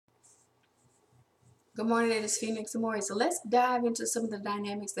Good morning, it is Phoenix Amore. So let's dive into some of the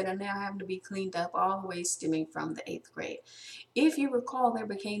dynamics that are now having to be cleaned up, all the way stemming from the 8th grade. If you recall, there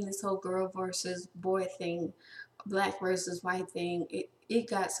became this whole girl versus boy thing, black versus white thing. It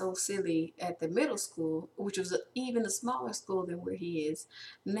got so silly at the middle school, which was even a smaller school than where he is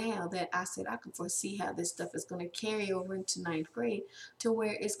now, that I said I can foresee how this stuff is going to carry over into 9th grade to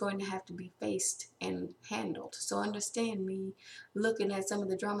where it's going to have to be faced and handled. So understand me looking at some of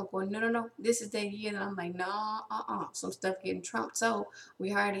the drama going, no, no, no, this is that year. And I'm like, no, some stuff getting trumped. So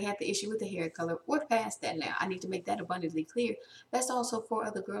we already had the issue with the hair color. We're past that now. I need to make that abundantly clear. That's also for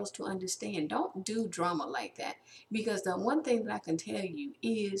other girls to understand. Don't do drama like that, because the one thing that I can tell you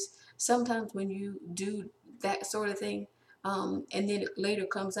is sometimes when you do that sort of thing, and then it later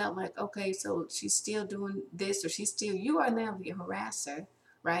comes out like, okay, so she's still doing this, or she's still, you are now the harasser,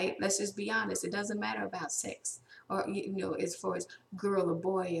 right? Let's just be honest. It doesn't matter about sex, or as far as girl or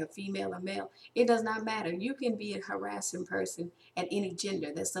boy or female or male. It does not matter. You can be a harassing person at any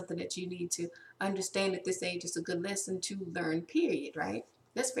gender. That's something that you need to understand at this age. It's a good lesson to learn, period, right?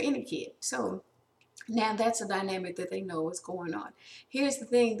 That's for any kid. So now that's a dynamic that they know is going on. Here's the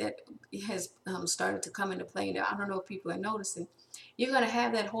thing that has started to come into play now. I don't know if people are noticing. You're going to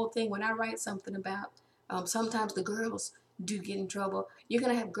have that whole thing when I write something about sometimes the girls do get in trouble. You're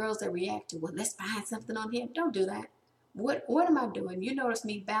going to have girls that react to, well, let's find something on him. Don't do that. What am I doing? You notice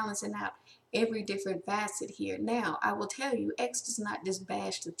me balancing out every different facet here. Now, I will tell you, X does not just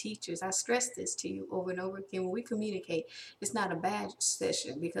bash the teachers. I stress this to you over and over again. When we communicate, it's not a bash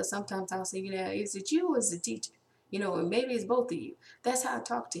session, because sometimes I'll say, is it you or is it the teacher? And maybe it's both of you. That's how I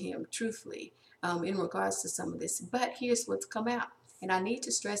talk to him, truthfully, in regards to some of this. But here's what's come out. And I need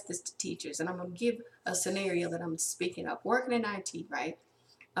to stress this to teachers. And I'm going to give a scenario that I'm speaking of. Working in IT, right?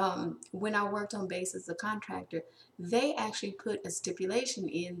 When I worked on base as a contractor, they actually put a stipulation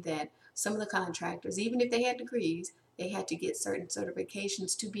in that some of the contractors, even if they had degrees, they had to get certain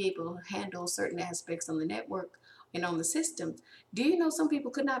certifications to be able to handle certain aspects on the network and on the systems. Do you know some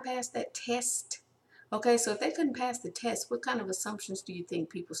people could not pass that test? Okay, so if they couldn't pass the test, what kind of assumptions do you think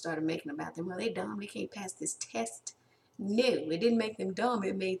people started making about them? Well, they dumb, they can't pass this test. No, it didn't make them dumb,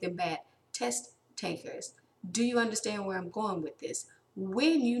 it made them bad test takers. Do you understand where I'm going with this?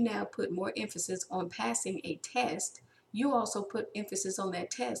 When you now put more emphasis on passing a test, you also put emphasis on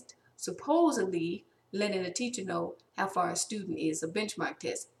that test, supposedly letting a teacher know how far a student is, a benchmark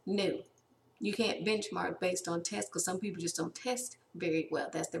test. No, you can't benchmark based on tests, because some people just don't test very well.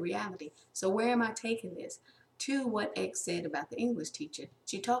 That's the reality. So where am I taking this? To what X said about the English teacher.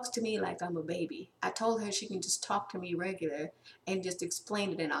 She talks to me like I'm a baby. I told her she can just talk to me regular and just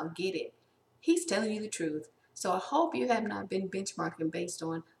explain it and I'll get it. He's telling you the truth. So I hope you have not been benchmarking based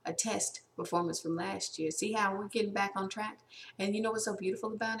on a test performance from last year. See how we're getting back on track? And you know what's so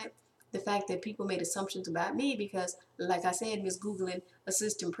beautiful about it? The fact that people made assumptions about me because, like I said, Miss Googling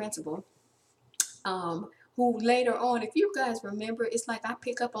assistant principal, who later on, if you guys remember, it's like I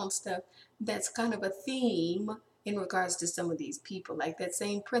pick up on stuff that's kind of a theme in regards to some of these people. Like that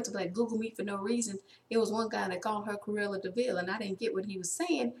same principal that Googled me for no reason. It was one guy that called her Cruella DeVille, and I didn't get what he was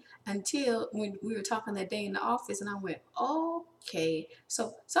saying until when we were talking that day in the office, and I went, okay.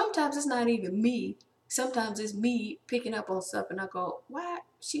 So sometimes it's not even me. Sometimes it's me picking up on stuff, and I go, why?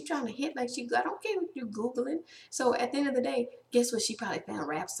 She trying to hit like I don't care what you're Googling. So at the end of the day, guess what? She probably found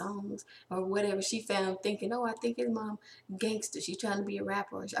rap songs or whatever she found, thinking, oh, I think his mom gangster. She's trying to be a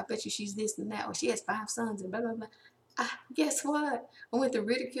rapper. I bet you she's this and that. Or she has 5 sons and blah, blah, blah. Guess what? I went to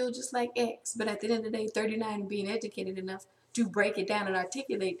ridicule just like X. But at the end of the day, 39 and being educated enough to break it down and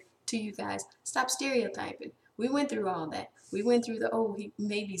articulate to you guys, stop stereotyping. We went through all that. We went through the, oh, he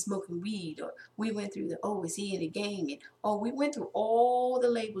may be smoking weed. Or we went through the, oh, is he in a gang? And, oh, we went through all the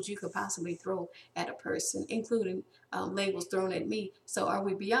labels you could possibly throw at a person, including labels thrown at me. So are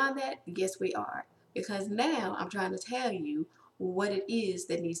we beyond that? Yes, we are. Because now I'm trying to tell you what it is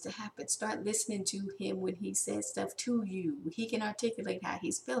that needs to happen. Start listening to him when he says stuff to you. He can articulate how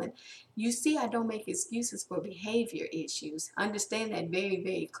he's feeling. You see, I don't make excuses for behavior issues. Understand that very,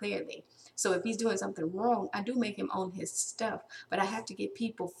 very clearly. So if he's doing something wrong, I do make him own his stuff. But I have to get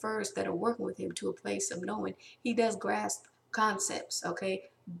people first that are working with him to a place of knowing he does grasp concepts, okay?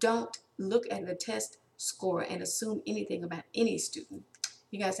 Don't look at the test score and assume anything about any student.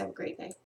 You guys have a great day.